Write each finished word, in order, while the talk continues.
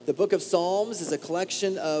The book of Psalms is a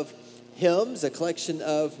collection of hymns, a collection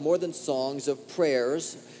of more than songs, of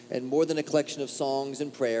prayers, and more than a collection of songs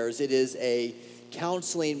and prayers. It is a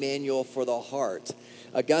counseling manual for the heart.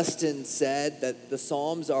 Augustine said that the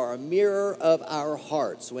Psalms are a mirror of our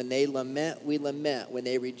hearts. When they lament, we lament. When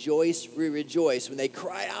they rejoice, we rejoice. When they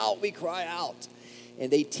cry out, we cry out.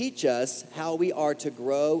 And they teach us how we are to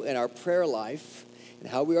grow in our prayer life and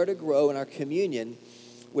how we are to grow in our communion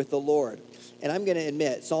with the Lord. And I'm going to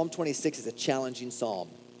admit, Psalm 26 is a challenging psalm.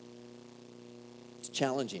 It's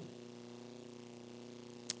challenging.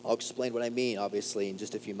 I'll explain what I mean, obviously, in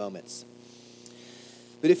just a few moments.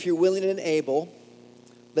 But if you're willing and able,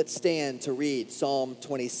 let's stand to read Psalm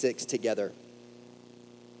 26 together.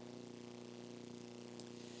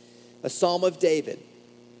 A psalm of David.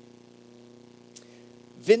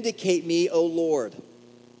 Vindicate me, O Lord,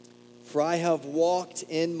 for I have walked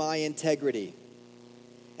in my integrity,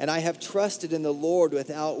 and I have trusted in the Lord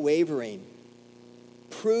without wavering.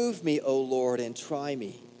 Prove me, O Lord, and try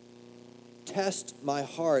me. Test my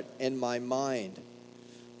heart and my mind.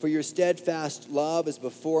 For your steadfast love is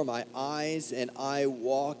before my eyes, and I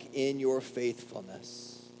walk in your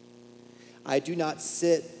faithfulness. I do not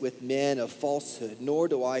sit with men of falsehood, nor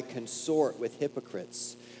do I consort with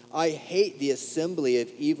hypocrites. I hate the assembly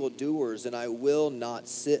of evildoers, and I will not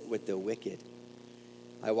sit with the wicked.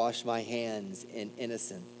 I wash my hands in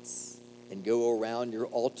innocence and go around your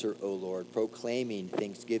altar, O Lord, proclaiming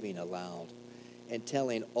thanksgiving aloud and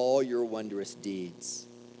telling all your wondrous deeds.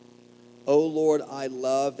 O Lord, I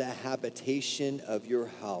love the habitation of your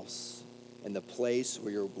house and the place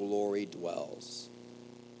where your glory dwells.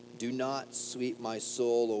 Do not sweep my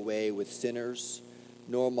soul away with sinners,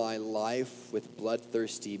 nor my life with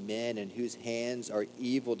bloodthirsty men in whose hands are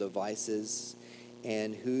evil devices,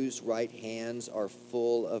 and whose right hands are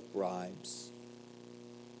full of bribes.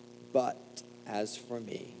 But as for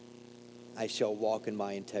me, I shall walk in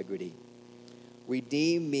my integrity.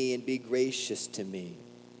 Redeem me and be gracious to me.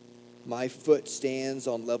 My foot stands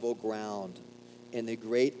on level ground. In the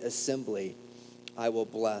great assembly, I will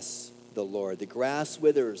bless the Lord. The grass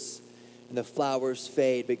withers and the flowers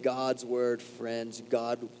fade, but God's word, friends,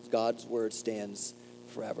 God's word stands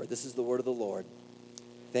forever. This is the word of the Lord.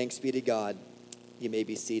 Thanks be to God. You may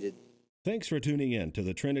be seated. Thanks for tuning in to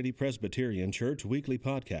the Trinity Presbyterian Church Weekly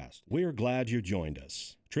Podcast. We're glad you joined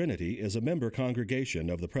us. Trinity is a member congregation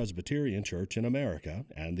of the Presbyterian Church in America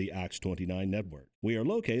and the Acts 29 Network. We are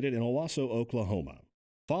located in Owasso, Oklahoma.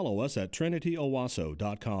 Follow us at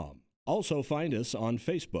trinityowasso.com. Also find us on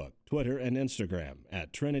Facebook, Twitter, and Instagram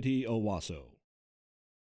at Trinity Owasso.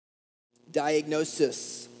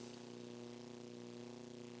 Diagnosis.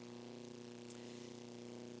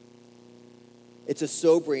 It's a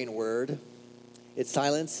sobering word. It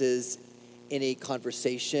silences any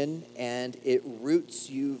conversation, and it roots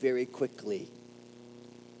you very quickly.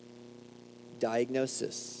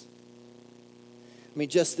 Diagnosis. I mean,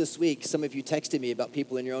 just this week, some of you texted me about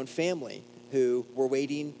people in your own family who were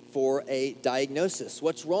waiting for a diagnosis.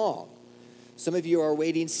 What's wrong? Some of you are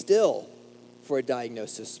waiting still for a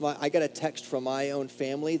diagnosis. I got a text from my own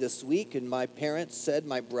family this week, and my parents said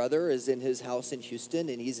my brother is in his house in Houston,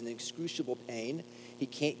 and he's in excruciable pain. He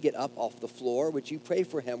can't get up off the floor. Would you pray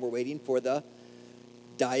for him? We're waiting for the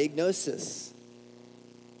diagnosis.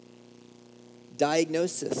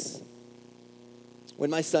 Diagnosis. When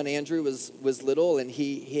my son Andrew was little and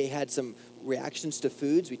he had some reactions to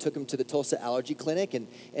foods, we took him to the Tulsa Allergy Clinic, and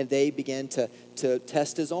they began to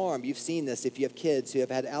test his arm. You've seen this if you have kids who have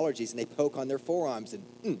had allergies, and they poke on their forearms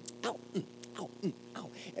and ow, ow, ow.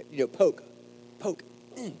 Poke.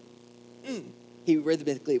 He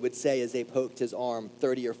rhythmically would say as they poked his arm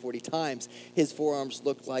 30 or 40 times, his forearms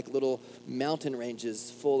looked like little mountain ranges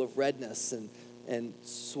full of redness and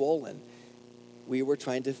swollen. We were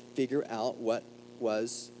trying to figure out what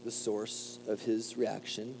was the source of his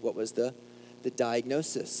reaction, what was the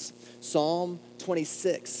diagnosis. Psalm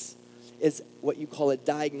 26 is what you call a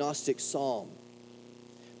diagnostic psalm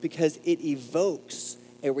because it evokes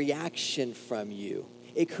a reaction from you.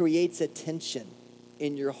 It creates a tension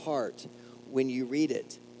in your heart when you read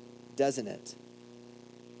it, doesn't it?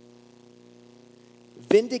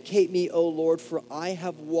 Vindicate me, O Lord, for I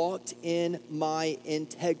have walked in my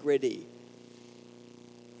integrity.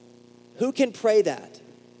 Who can pray that?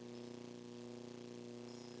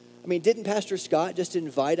 I mean, didn't Pastor Scott just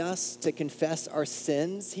invite us to confess our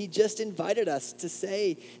sins? He just invited us to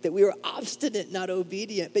say that we were obstinate, not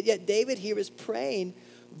obedient. But yet David here is praying,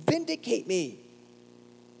 vindicate me.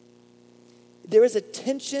 There is a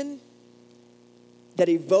tension that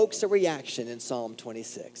evokes a reaction in Psalm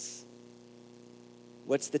 26.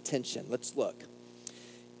 What's the tension? Let's look.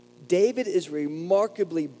 David is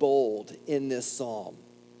remarkably bold in this psalm.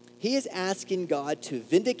 He is asking God to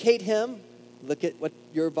vindicate him. Look at what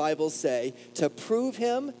your Bibles say. To prove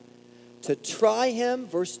him, to try him,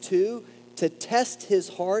 verse 2, to test his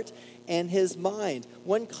heart and his mind.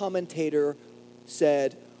 One commentator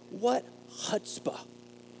said, what chutzpah.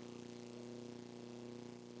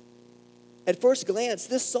 At first glance,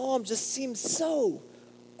 this psalm just seems so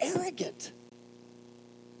arrogant.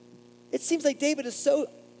 It seems like David is so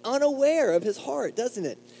unaware of his heart, doesn't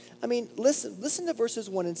it? I mean, listen to verses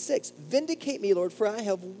 1 and 6. Vindicate me, Lord, for I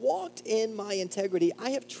have walked in my integrity. I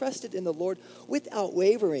have trusted in the Lord without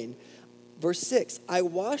wavering. Verse 6, I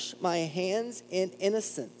wash my hands in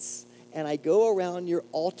innocence, and I go around your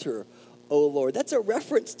altar, O Lord. That's a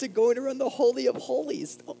reference to going around the Holy of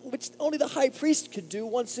Holies, which only the high priest could do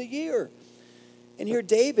once a year. And here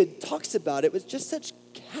David talks about it with just such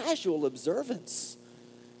casual observance.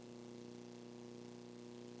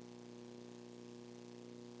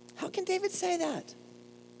 How can David say that?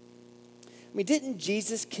 I mean, didn't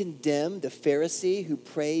Jesus condemn the Pharisee who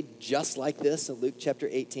prayed just like this in Luke chapter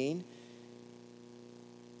 18?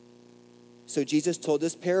 So Jesus told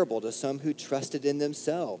this parable to some who trusted in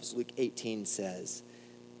themselves, Luke 18 says,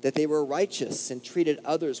 that they were righteous and treated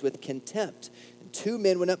others with contempt. And two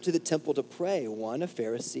men went up to the temple to pray, one a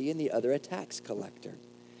Pharisee and the other a tax collector.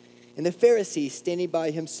 And the Pharisee, standing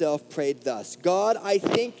by himself, prayed thus, God, I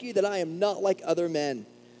thank you that I am not like other men,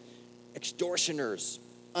 extortioners,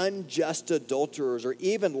 unjust adulterers, or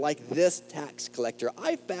even like this tax collector.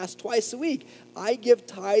 I fast twice a week. I give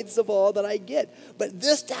tithes of all that I get. But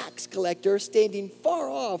this tax collector, standing far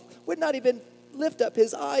off, would not even lift up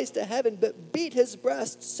his eyes to heaven, but beat his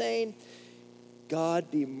breast, saying,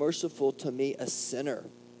 God, be merciful to me, a sinner.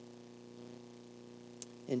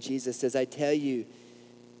 And Jesus says, I tell you,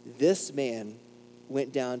 this man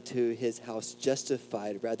went down to his house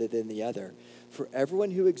justified rather than the other. For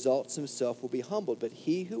everyone who exalts himself will be humbled, but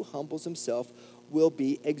he who humbles himself will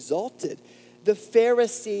be exalted. The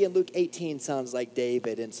Pharisee in Luke 18 sounds like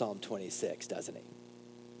David in Psalm 26, doesn't he?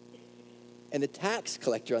 And the tax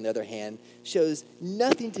collector, on the other hand, shows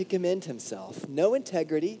nothing to commend himself. No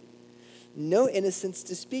integrity, no innocence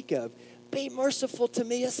to speak of. Be merciful to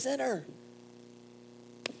me, a sinner.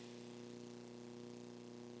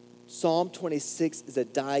 Psalm 26 is a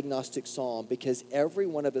diagnostic psalm because every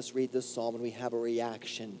one of us read this psalm and we have a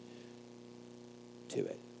reaction to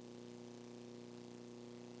it.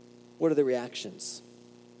 What are the reactions?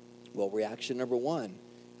 Well, reaction number one,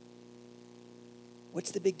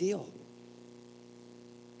 what's the big deal?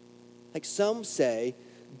 Like some say,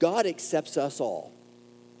 God accepts us all.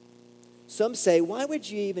 Some say, why would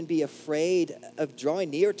you even be afraid of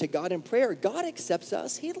drawing near to God in prayer? God accepts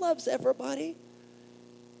us. He loves everybody.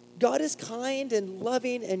 God is kind and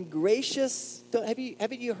loving and gracious. Haven't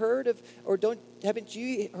you heard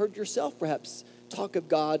yourself perhaps talk of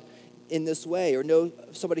God in this way or know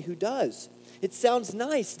somebody who does? It sounds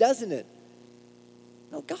nice, doesn't it?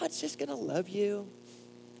 No, God's just going to love you.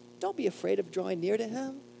 Don't be afraid of drawing near to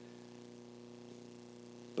him.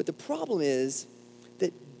 But the problem is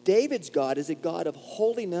that David's God is a God of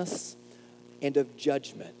holiness and of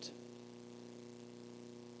judgment.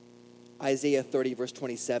 Isaiah 30, verse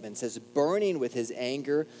 27 says, burning with his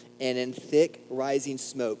anger and in thick rising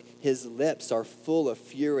smoke, his lips are full of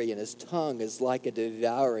fury and his tongue is like a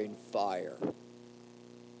devouring fire.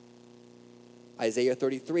 Isaiah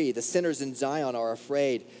 33, the sinners in Zion are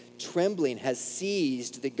afraid. Trembling has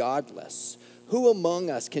seized the godless. Who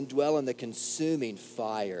among us can dwell in the consuming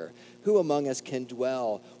fire? Who among us can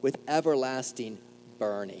dwell with everlasting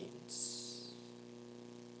burnings?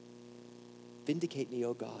 Vindicate me,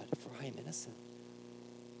 O God, for I am innocent.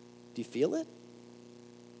 Do you feel it?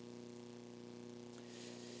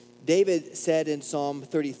 David said in Psalm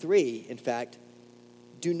 33, in fact,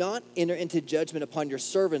 do not enter into judgment upon your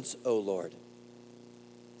servants, O Lord,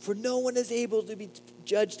 for no one is able to be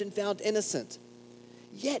judged and found innocent.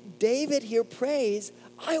 Yet David here prays,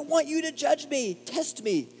 I want you to judge me, test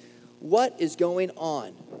me. What is going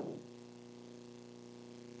on?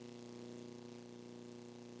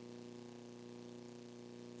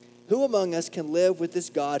 Who among us can live with this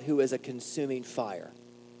God who is a consuming fire?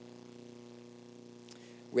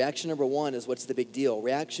 Reaction number one is, what's the big deal?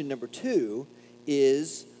 Reaction number two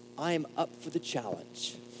is, I am up for the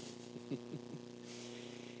challenge.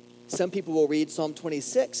 Some people will read Psalm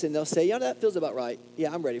 26 and they'll say, yeah, that feels about right.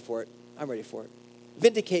 Yeah, I'm ready for it. I'm ready for it.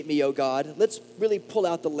 Vindicate me, O God. Let's really pull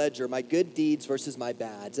out the ledger, my good deeds versus my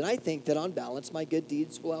bads. And I think that on balance, my good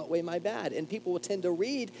deeds will outweigh my bad. And people will tend to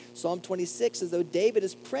read Psalm 26 as though David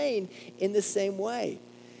is praying in the same way.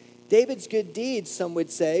 David's good deeds, some would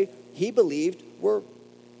say, he believed were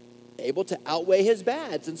able to outweigh his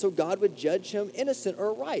bads. And so God would judge him innocent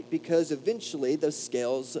or right, because eventually the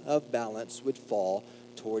scales of balance would fall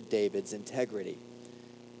toward David's integrity.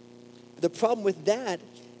 The problem with that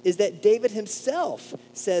is that David himself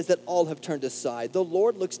says that all have turned aside. The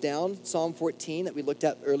Lord looks down, Psalm 14 that we looked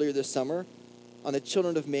at earlier this summer, on the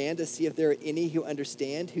children of man to see if there are any who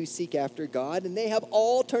understand, who seek after God, and they have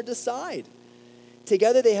all turned aside.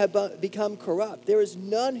 Together they have become corrupt. There is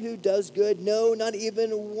none who does good, no, not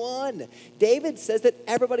even one. David says that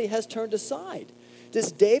everybody has turned aside.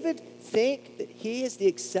 Does David think that he is the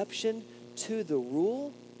exception to the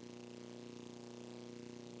rule?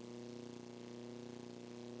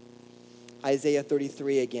 Isaiah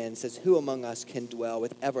 33 again says, who among us can dwell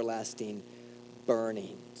with everlasting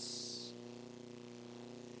burnings?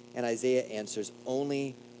 And Isaiah answers,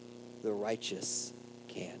 only the righteous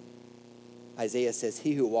can. Isaiah says,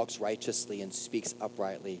 he who walks righteously and speaks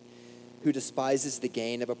uprightly, who despises the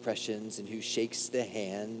gain of oppressions and who shakes the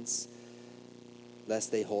hands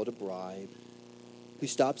lest they hold a bribe, who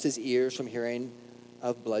stops his ears from hearing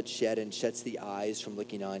of bloodshed and shuts the eyes from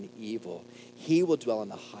looking on evil. He will dwell on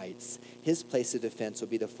the heights. His place of defense will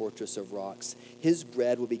be the fortress of rocks. His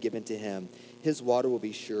bread will be given to him. His water will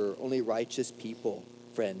be sure. Only righteous people,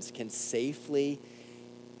 friends, can safely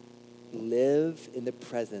live in the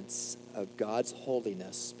presence of God's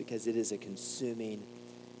holiness because it is a consuming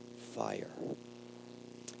fire.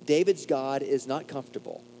 David's God is not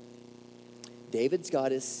comfortable. David's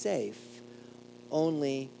God is safe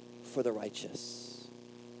only for the righteous.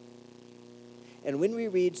 And when we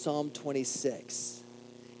read Psalm 26,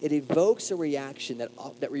 it evokes a reaction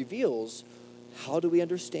that reveals how do we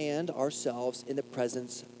understand ourselves in the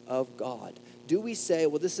presence of God. Do we say,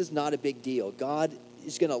 well, this is not a big deal. God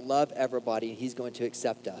is going to love everybody and he's going to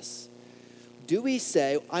accept us. Do we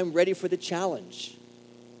say, I'm ready for the challenge?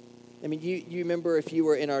 I mean, you remember if you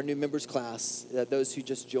were in our new members class, those who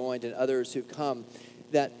just joined and others who come,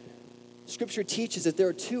 that Scripture teaches that there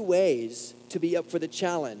are two ways to be up for the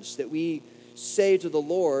challenge, that we say to the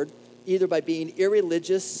Lord, either by being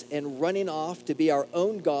irreligious and running off to be our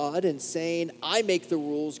own God and saying, I make the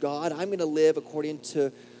rules, God. I'm going to live according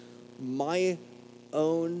to my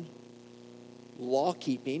own law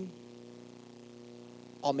keeping.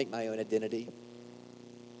 I'll make my own identity.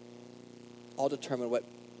 I'll determine what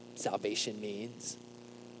salvation means.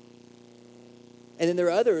 And then there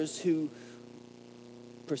are others who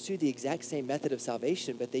pursue the exact same method of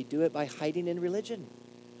salvation, but they do it by hiding in religion.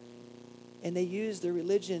 And they use their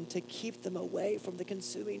religion to keep them away from the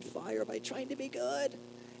consuming fire by trying to be good.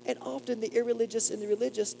 And often the irreligious and the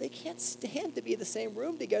religious, they can't stand to be in the same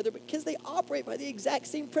room together because they operate by the exact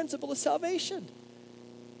same principle of salvation.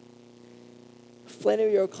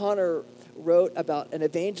 Flannery O'Connor wrote about an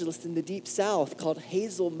evangelist in the Deep South called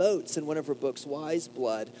Hazel Motes in one of her books, Wise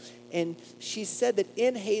Blood. And she said that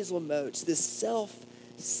in Hazel Motes, this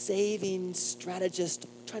self-saving strategist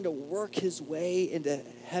trying to work his way into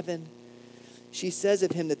heaven, she says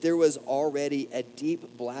of him that there was already a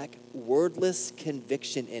deep, black, wordless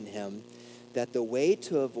conviction in him that the way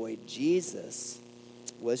to avoid Jesus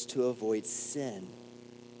was to avoid sin.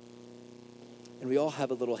 And we all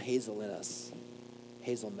have a little Hazel in us.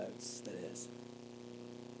 Hazel Motes, that is.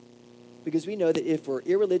 Because we know that if we're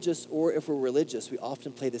irreligious or if we're religious, we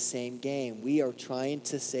often play the same game. We are trying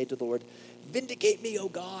to say to the Lord, vindicate me, O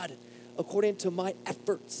God, according to my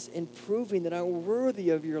efforts in proving that I'm worthy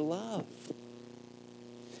of your love.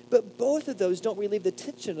 But both of those don't relieve the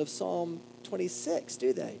tension of Psalm 26,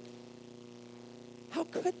 do they? How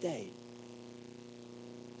could they?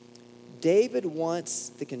 David wants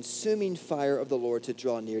the consuming fire of the Lord to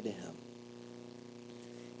draw near to him.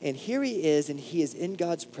 And here he is, and he is in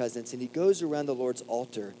God's presence, and he goes around the Lord's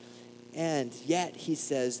altar. And yet he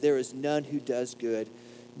says, there is none who does good,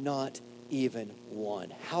 not even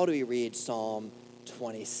one. How do we read Psalm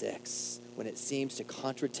 26 when it seems to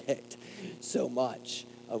contradict so much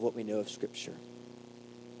of what we know of Scripture?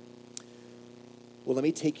 Well, let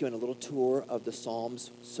me take you on a little tour of the Psalms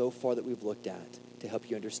so far that we've looked at to help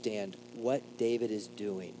you understand what David is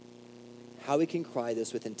doing, how we can cry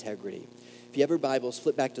this with integrity. If you have your Bibles,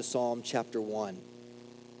 flip back to Psalm chapter 1.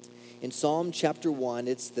 In Psalm chapter 1,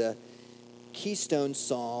 it's the keystone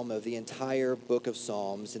psalm of the entire book of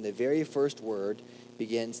Psalms, and the very first word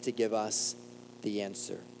begins to give us the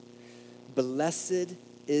answer. Blessed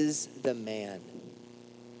is the man,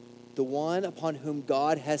 the one upon whom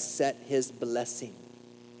God has set his blessing.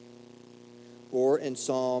 Or in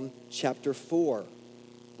Psalm chapter 4,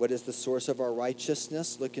 what is the source of our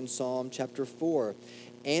righteousness? Look in Psalm chapter 4.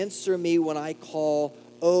 Answer me when I call,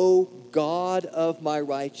 O God of my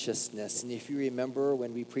righteousness. And if you remember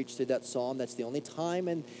when we preached through that psalm, that's the only time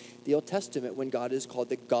in the Old Testament when God is called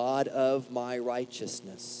the God of my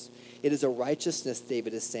righteousness. It is a righteousness,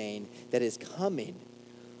 David is saying, that is coming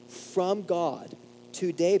from God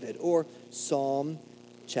to David. Or Psalm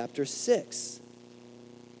chapter 6,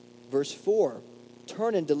 verse 4.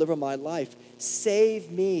 Turn and deliver my life.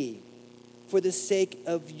 Save me for the sake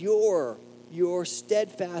of your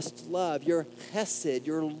steadfast love, your chesed,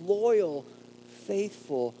 your loyal,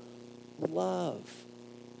 faithful love.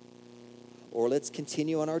 Or let's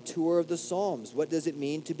continue on our tour of the Psalms. What does it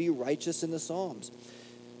mean to be righteous in the Psalms?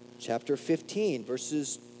 Chapter 15,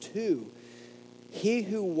 verses 2. He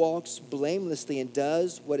who walks blamelessly and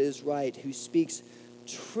does what is right, who speaks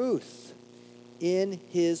truth in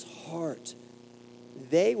his heart,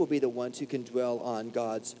 they will be the ones who can dwell on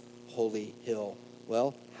God's holy hill.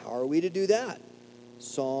 Well, how are we to do that?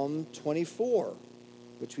 Psalm 24,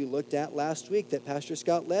 which we looked at last week that Pastor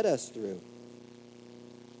Scott led us through.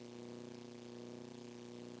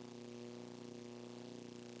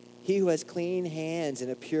 He who has clean hands and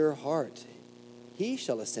a pure heart, he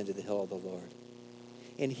shall ascend to the hill of the Lord.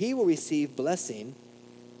 And he will receive blessing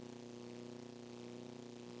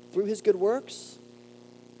through his good works,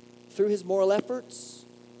 through his moral efforts,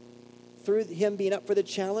 through him being up for the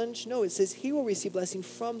challenge. No, it says he will receive blessing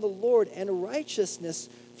from the Lord and righteousness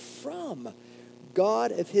from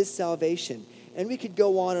God of his salvation. And we could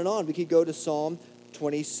go on and on. We could go to Psalm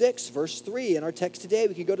 26, verse 3. In our text today,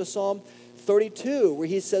 we could go to Psalm 32, where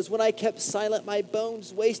he says, when I kept silent, my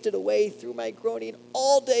bones wasted away through my groaning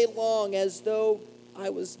all day long, as though I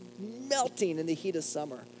was melting in the heat of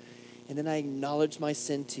summer. And then I acknowledged my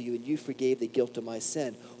sin to you, and you forgave the guilt of my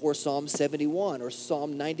sin. Or Psalm 71, or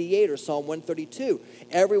Psalm 98, or Psalm 132.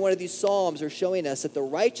 Every one of these psalms are showing us that the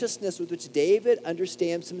righteousness with which David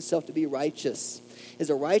understands himself to be righteous is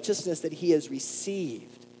a righteousness that he has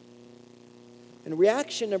received. And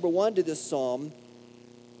reaction number one to this psalm,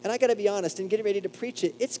 and I got to be honest, in getting ready to preach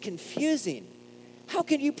it, it's confusing. How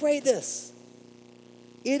can you pray this?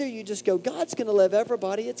 Either you just go, God's going to love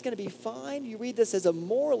everybody, it's going to be fine. You read this as a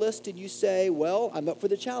moralist and you say, well, I'm up for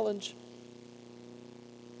the challenge.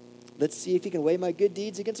 Let's see if he can weigh my good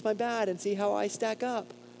deeds against my bad and see how I stack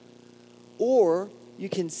up. Or you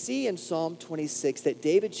can see in Psalm 26 that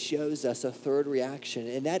David shows us a third reaction,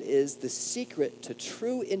 and that is the secret to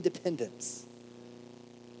true independence.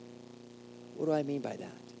 What do I mean by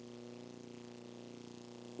that?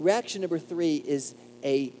 Reaction number 3 is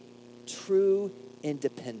a true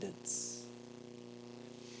independence.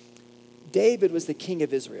 David was the king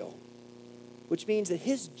of Israel, which means that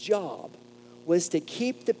his job was to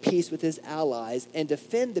keep the peace with his allies and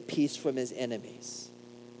defend the peace from his enemies.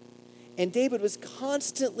 And David was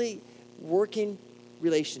constantly working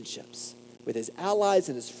relationships with his allies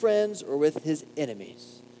and his friends or with his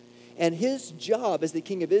enemies. And his job as the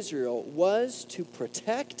king of Israel was to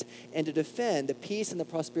protect and to defend the peace and the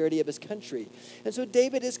prosperity of his country. And so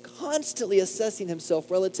David is constantly assessing himself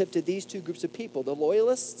relative to these two groups of people, the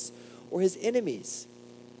loyalists or his enemies.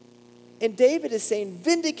 And David is saying,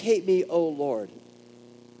 vindicate me, O Lord.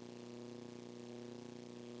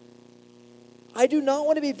 I do not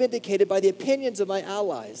want to be vindicated by the opinions of my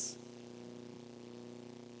allies,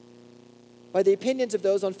 by the opinions of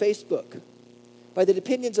those on Facebook, by the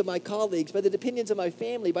opinions of my colleagues, by the opinions of my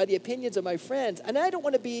family, by the opinions of my friends. And I don't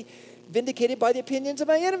want to be vindicated by the opinions of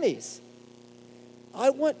my enemies. I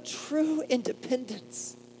want true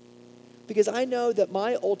independence, because I know that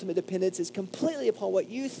my ultimate dependence is completely upon what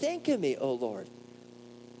you think of me, O Lord.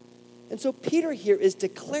 And so Peter here is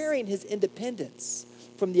declaring his independence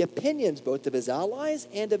from the opinions both of his allies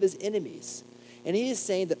and of his enemies. And he is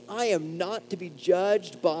saying that I am not to be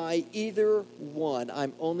judged by either one.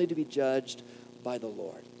 I'm only to be judged by the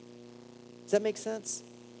Lord. Does that make sense?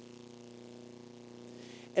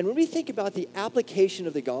 And when we think about the application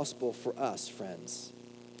of the gospel for us, friends,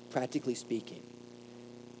 practically speaking,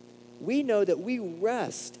 we know that we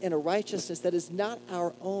rest in a righteousness that is not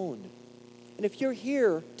our own. And if you're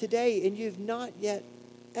here today and you've not yet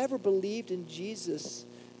ever believed in Jesus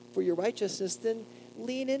for your righteousness, then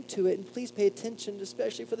lean into it and please pay attention,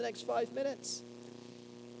 especially for the next 5 minutes.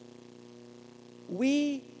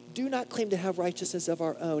 We do not claim to have righteousness of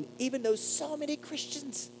our own, even though so many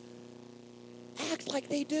Christians act like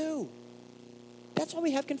they do. That's why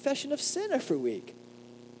we have confession of sin every week.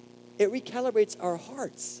 It recalibrates our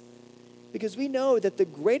hearts, because we know that the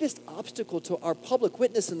greatest obstacle to our public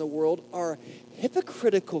witness in the world are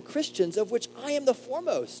hypocritical Christians, of which I am the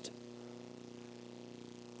foremost.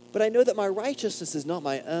 But I know that my righteousness is not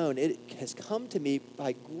my own. It has come to me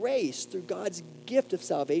by grace through God's gift of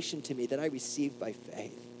salvation to me that I received by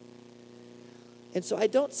faith. And so I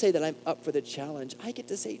don't say that I'm up for the challenge. I get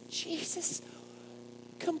to say, Jesus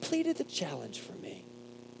completed the challenge for me.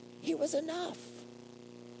 He was enough.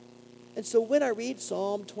 And so when I read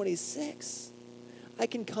Psalm 26, I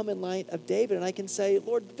can come in light of David and I can say,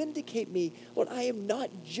 Lord, vindicate me. Lord, I am not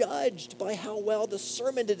judged by how well the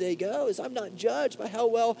sermon today goes. I'm not judged by how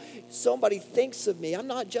well somebody thinks of me. I'm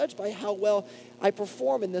not judged by how well I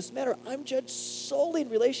perform in this matter. I'm judged solely in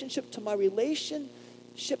relationship to my relationship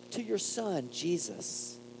to your Son,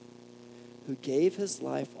 Jesus, who gave his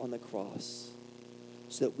life on the cross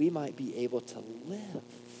so that we might be able to live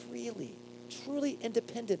freely, truly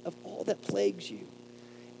independent of all that plagues you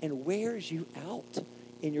and wears you out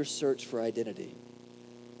in your search for identity.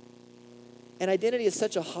 And identity is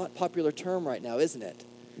such a hot, popular term right now, isn't it?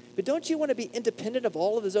 But don't you want to be independent of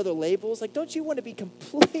all of those other labels? Like, don't you want to be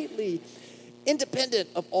completely independent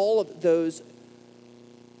of all of those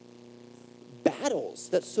battles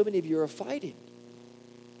that so many of you are fighting?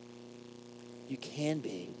 You can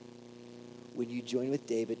be when you join with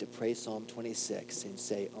David to pray Psalm 26 and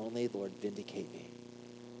say, only, Lord, vindicate me.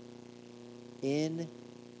 In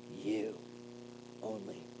you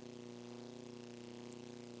only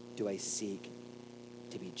do I seek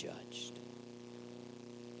to be judged.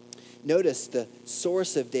 Notice the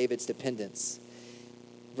source of David's dependence.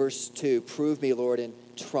 Verse 2, prove me, Lord, and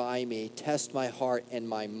try me. Test my heart and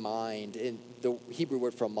my mind. And the Hebrew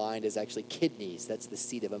word for mind is actually kidneys. That's the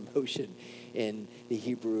seat of emotion in the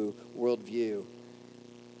Hebrew worldview.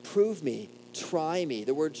 Prove me. Try me.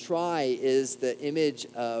 The word try is the image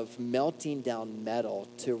of melting down metal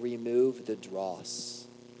to remove the dross.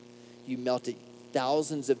 You melt it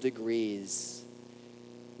thousands of degrees.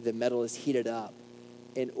 The metal is heated up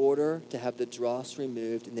in order to have the dross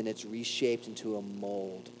removed, and then it's reshaped into a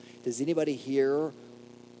mold. Does anybody here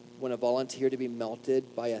want to volunteer to be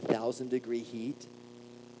melted by 1,000-degree heat?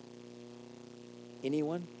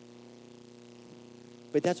 Anyone?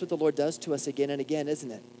 But that's what the Lord does to us again and again,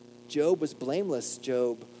 isn't it? Job was blameless,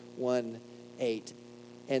 Job 1:8,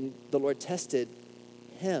 and the Lord tested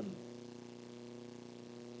him.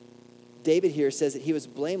 David here says that he was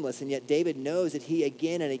blameless, and yet David knows that he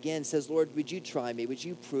again and again says, Lord, would you try me? Would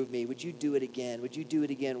you prove me? Would you do it again? Would you do it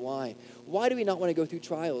again? Why? Why do we not want to go through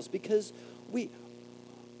trials? Because we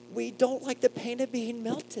don't like the pain of being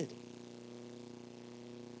melted.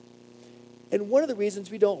 And one of the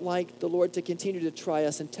reasons we don't like the Lord to continue to try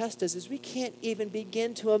us and test us is we can't even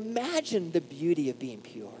begin to imagine the beauty of being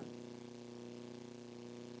pure.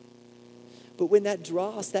 But when that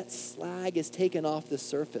dross, that slag is taken off the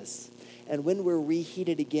surface, and when we're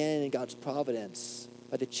reheated again in God's providence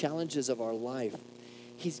by the challenges of our life,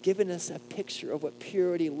 he's given us a picture of what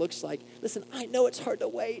purity looks like. Listen, I know it's hard to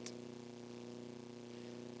wait.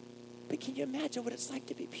 But can you imagine what it's like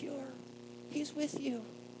to be pure? He's with you.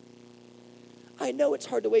 I know it's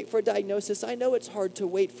hard to wait for a diagnosis. I know it's hard to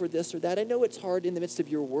wait for this or that. I know it's hard in the midst of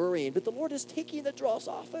your worrying, but the Lord is taking the dross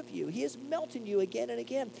off of you. He is melting you again and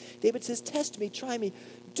again. David says, test me, try me.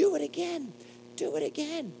 Do it again. Do it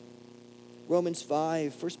again. Romans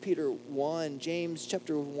 5, 1 Peter 1, James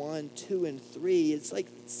chapter 1, 2, and 3. It's like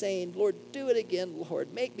saying, Lord, do it again,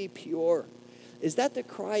 Lord. Make me pure. Is that the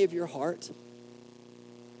cry of your heart?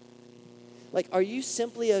 Like, are you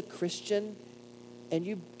simply a Christian and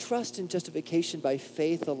you trust in justification by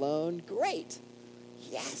faith alone? Great.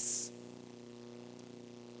 Yes.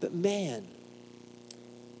 But man,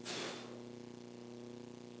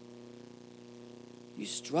 you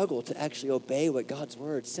struggle to actually obey what God's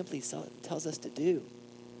word simply tells us to do.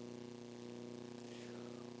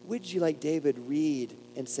 Would you, like David, read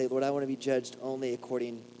and say, Lord, I want to be judged only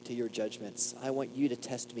according to your judgments. I want you to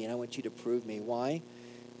test me and I want you to prove me. Why?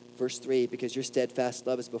 Verse 3, because your steadfast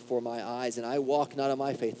love is before my eyes, and I walk not in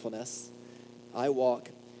my faithfulness. I walk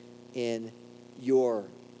in your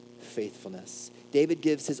faithfulness. David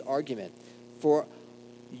gives his argument. For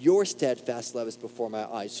your steadfast love is before my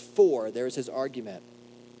eyes. For, there's his argument.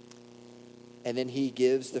 And then he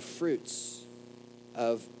gives the fruits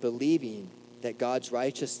of believing that God's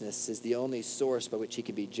righteousness is the only source by which he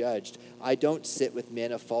can be judged. I don't sit with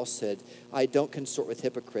men of falsehood. I don't consort with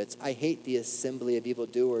hypocrites. I hate the assembly of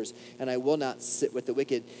evildoers, and I will not sit with the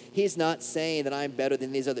wicked. He's not saying that I'm better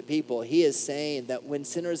than these other people. He is saying that when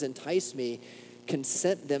sinners entice me,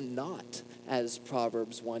 consent them not, as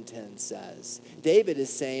Proverbs 1:10 says. David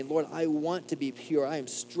is saying, Lord, I want to be pure. I am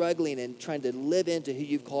struggling and trying to live into who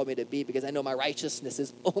you've called me to be because I know my righteousness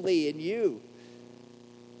is only in you.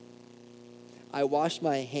 I wash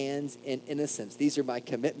my hands in innocence. These are my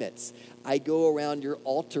commitments. I go around your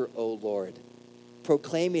altar, O Lord,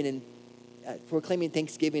 proclaiming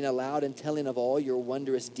thanksgiving aloud and telling of all your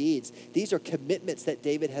wondrous deeds. These are commitments that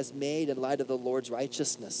David has made in light of the Lord's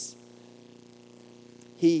righteousness.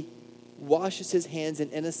 He washes his hands in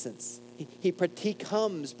innocence. He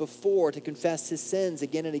comes before to confess his sins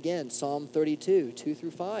again and again. Psalm 32, 2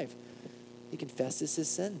 through 5. He confesses his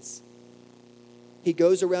sins. He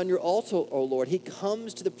goes around your altar, O Lord. He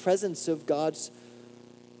comes to the presence of God's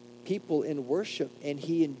people in worship, and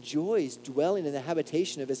he enjoys dwelling in the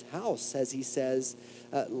habitation of his house, as he says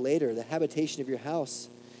later. The habitation of your house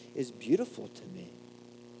is beautiful to me.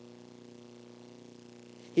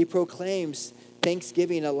 He proclaims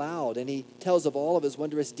thanksgiving aloud, and he tells of all of his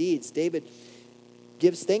wondrous deeds. David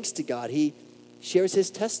gives thanks to God. He shares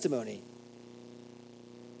his testimony.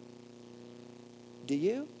 Do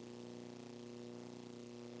you?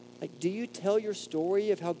 Do you tell your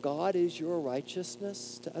story of how God is your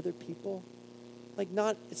righteousness to other people?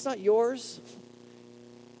 It's not yours.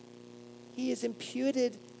 He has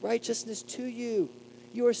imputed righteousness to you.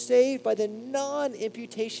 You are saved by the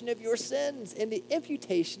non-imputation of your sins and the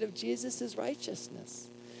imputation of Jesus' righteousness.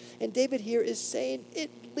 And David here is saying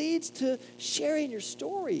it leads to sharing your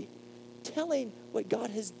story, telling what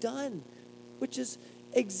God has done, which is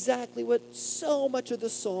exactly what so much of the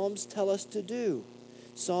Psalms tell us to do.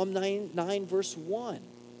 Psalm 9 verse 1,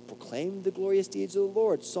 proclaim the glorious deeds of the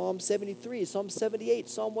Lord. Psalm 73, Psalm 78,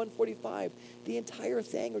 Psalm 145. The entire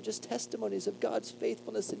thing are just testimonies of God's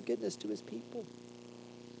faithfulness and goodness to his people.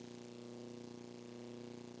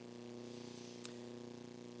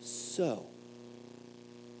 So,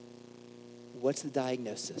 what's the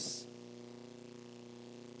diagnosis?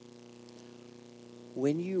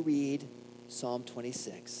 When you read Psalm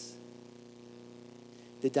 26,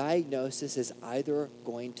 the diagnosis is either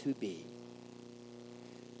going to be,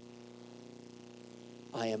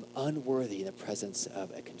 I am unworthy in the presence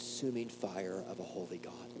of a consuming fire of a holy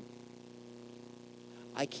God.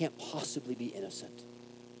 I can't possibly be innocent.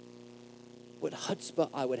 What chutzpah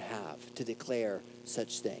I would have to declare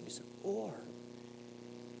such things. Or,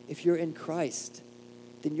 if you're in Christ,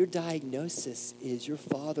 then your diagnosis is your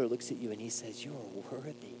Father looks at you and he says, you're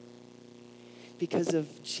worthy. Because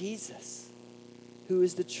of Jesus, who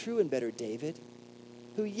is the true and better David,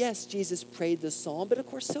 who, yes, Jesus prayed the psalm, but of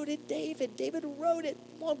course so did David. David wrote it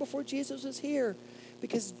long before Jesus was here,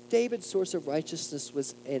 because David's source of righteousness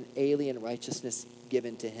was an alien righteousness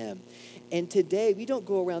given to him. And today, we don't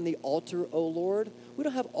go around the altar, O Lord. We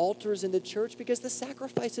don't have altars in the church because the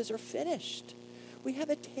sacrifices are finished. We have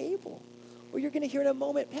a table where you're going to hear in a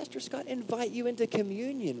moment Pastor Scott invite you into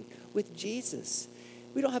communion with Jesus.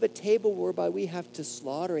 We don't have a table whereby we have to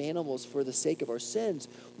slaughter animals for the sake of our sins.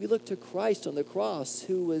 We look to Christ on the cross,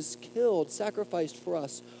 who was killed, sacrificed for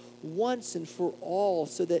us once and for all,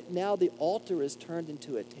 so that now the altar is turned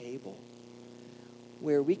into a table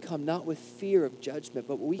where we come not with fear of judgment,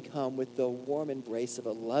 but we come with the warm embrace of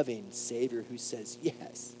a loving Savior who says,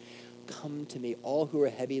 yes, come to me, all who are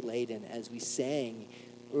heavy laden, as we sang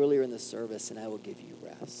earlier in the service, and I will give you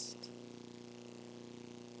rest.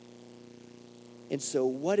 And so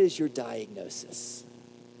what is your diagnosis?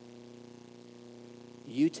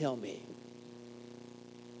 You tell me.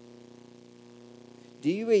 Do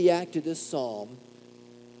you react to this psalm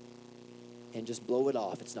and just blow it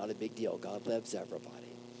off? It's not a big deal. God loves everybody.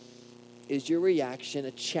 Is your reaction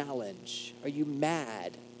a challenge? Are you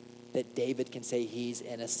mad that David can say he's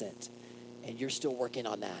innocent and you're still working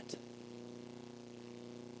on that?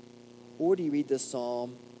 Or do you read this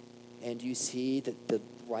psalm and you see that the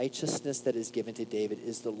righteousness that is given to David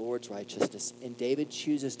is the Lord's righteousness, and David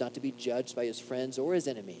chooses not to be judged by his friends or his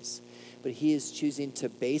enemies, but he is choosing to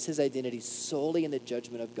base his identity solely in the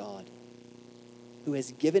judgment of God, who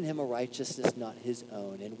has given him a righteousness not his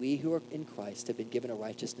own. And we who are in Christ have been given a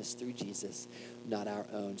righteousness through Jesus, not our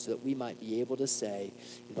own, so that we might be able to say,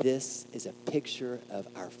 this is a picture of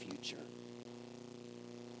our future.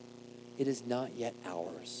 It is not yet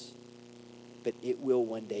ours, but it will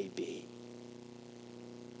one day be.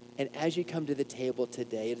 And as you come to the table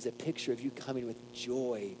today, it is a picture of you coming with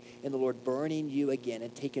joy and the Lord burning you again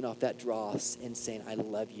and taking off that dross and saying, I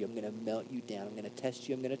love you. I'm going to melt you down. I'm going to test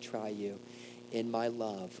you. I'm going to try you in my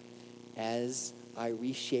love as I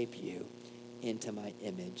reshape you into my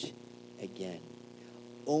image again.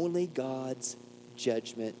 Only God's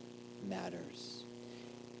judgment matters.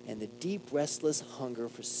 And the deep, restless hunger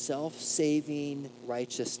for self-saving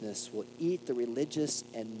righteousness will eat the religious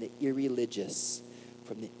and the irreligious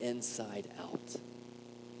from the inside out.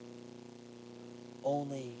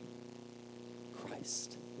 Only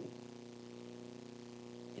Christ.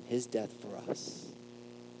 In his death for us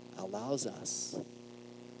allows us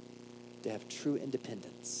to have true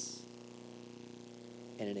independence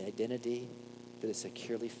and an identity that is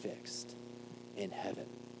securely fixed in heaven,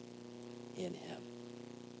 in him.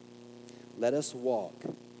 Let us walk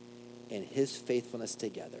in his faithfulness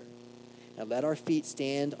together, and let our feet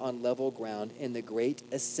stand on level ground in the great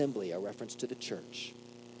assembly, a reference to the church,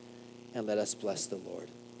 and let us bless the Lord.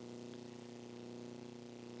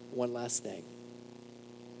 One last thing.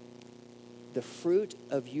 The fruit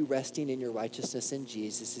of you resting in your righteousness in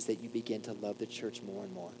Jesus is that you begin to love the church more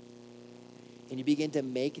and more. And you begin to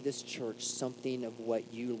make this church something of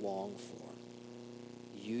what you long for.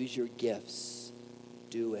 Use your gifts.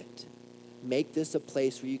 Do it. Make this a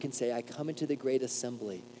place where you can say, I come into the great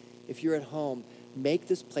assembly. If you're at home, make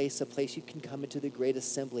this place a place you can come into the great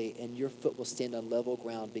assembly and your foot will stand on level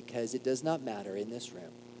ground, because it does not matter in this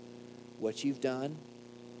room what you've done.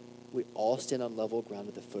 We all stand on level ground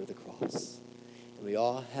at the foot of the cross. And we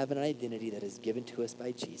all have an identity that is given to us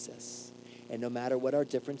by Jesus. And no matter what our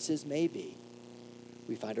differences may be,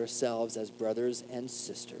 we find ourselves as brothers and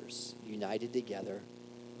sisters united together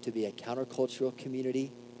to be a countercultural community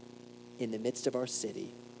in the midst of our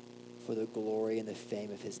city for the glory and the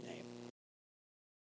fame of his name.